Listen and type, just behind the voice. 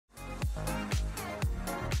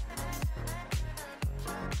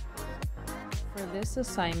For this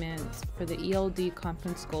assignment, for the ELD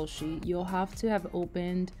conference goal sheet, you'll have to have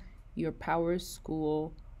opened your Power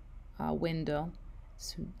School window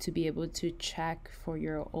to be able to check for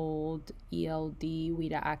your old ELD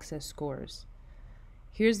WIDA access scores.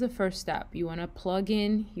 Here's the first step. You want to plug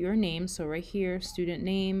in your name. So right here, student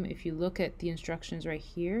name. If you look at the instructions right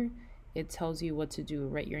here, it tells you what to do.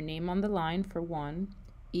 Write your name on the line for one.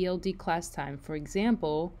 ELD class time. For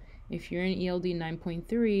example, if you're in ELD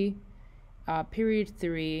 9.3, period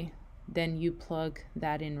 3, then you plug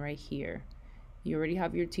that in right here. You already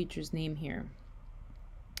have your teacher's name here.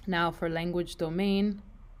 Now for language domain,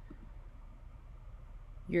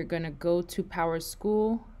 you're going to go to Power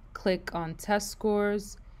School, click on test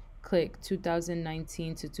scores, click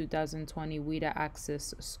 2019 to 2020 WIDA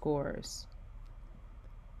access scores.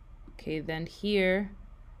 Okay, then here,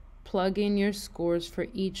 plug in your scores for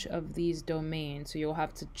each of these domains. So you'll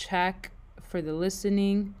have to check for the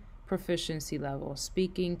listening proficiency level,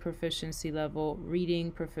 speaking proficiency level, reading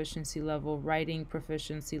proficiency level, writing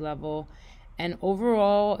proficiency level, and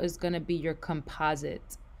overall is going to be your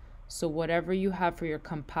composite. So whatever you have for your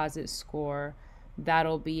composite score,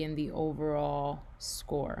 that'll be in the overall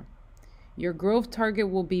score. Your growth target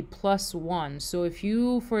will be +1. So if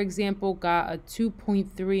you, for example, got a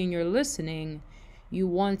 2.3 in your listening, you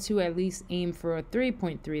want to at least aim for a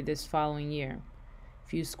 3.3 this following year.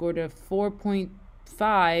 If you scored a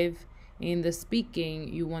 4.5 in the speaking,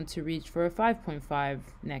 you want to reach for a 5.5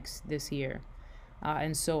 this year,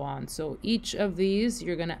 and so on. So each of these,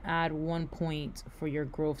 you're going to add 1 point for your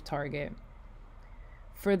growth target.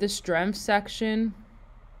 For the strength section,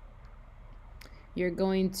 you're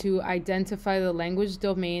going to identify the language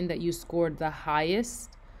domain that you scored the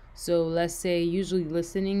highest. So let's say usually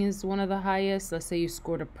listening is one of the highest. Let's say you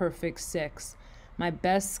scored a perfect 6. My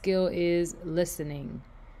best skill is listening.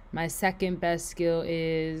 My second best skill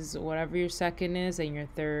is whatever your second is, and your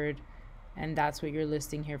third, and that's what you're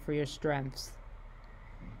listing here for your strengths.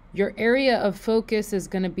 Your area of focus is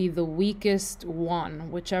going to be the weakest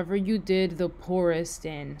one, whichever you did the poorest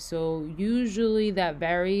in. So usually that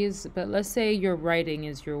varies, but let's say your writing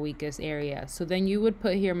is your weakest area. So then you would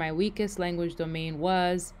put here, my weakest language domain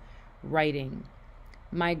was writing.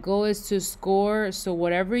 My goal is to score, so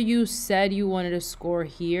whatever you said you wanted to score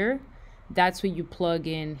here, that's what you plug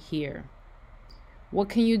in here. What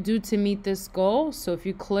can you do to meet this goal? So if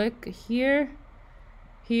you click here,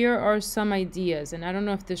 here are some ideas, and I don't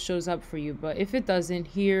know if this shows up for you, but if it doesn't,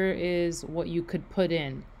 here is what you could put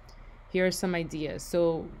in. Here are some ideas.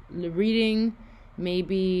 So reading,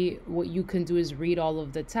 maybe what you can do is read all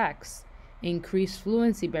of the text. Increase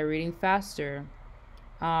fluency by reading faster.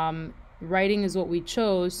 Writing is what we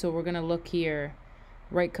chose, so we're going to look here.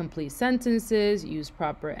 Write complete sentences, use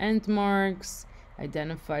proper end marks,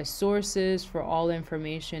 identify sources for all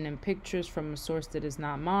information and pictures from a source that is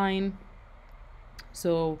not mine.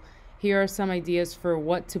 So here are some ideas for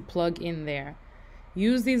what to plug in there.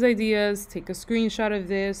 Use these ideas, take a screenshot of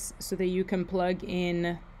this so that you can plug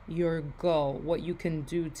in your goal, what you can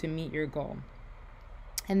do to meet your goal.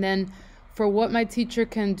 And then for what my teacher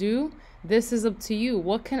can do, this is up to you.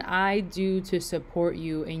 What can I do to support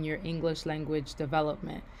you in your English language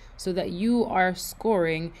development so that you are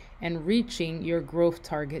scoring and reaching your growth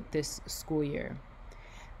target this school year?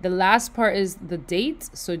 The last part is the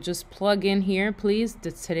date. So just plug in here, please,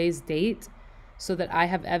 today's date so that I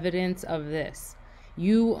have evidence of this.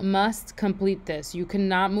 You must complete this. You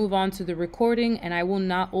cannot move on to the recording, and I will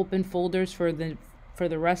not open folders for the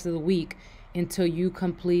rest of the week until you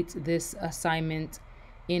complete this assignment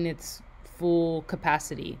in its full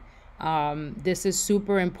capacity. This is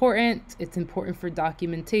super important. It's important for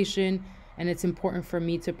documentation, and it's important for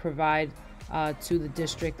me to provide to the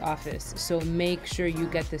district office. So make sure you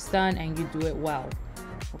get this done and you do it well.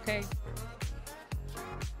 Okay.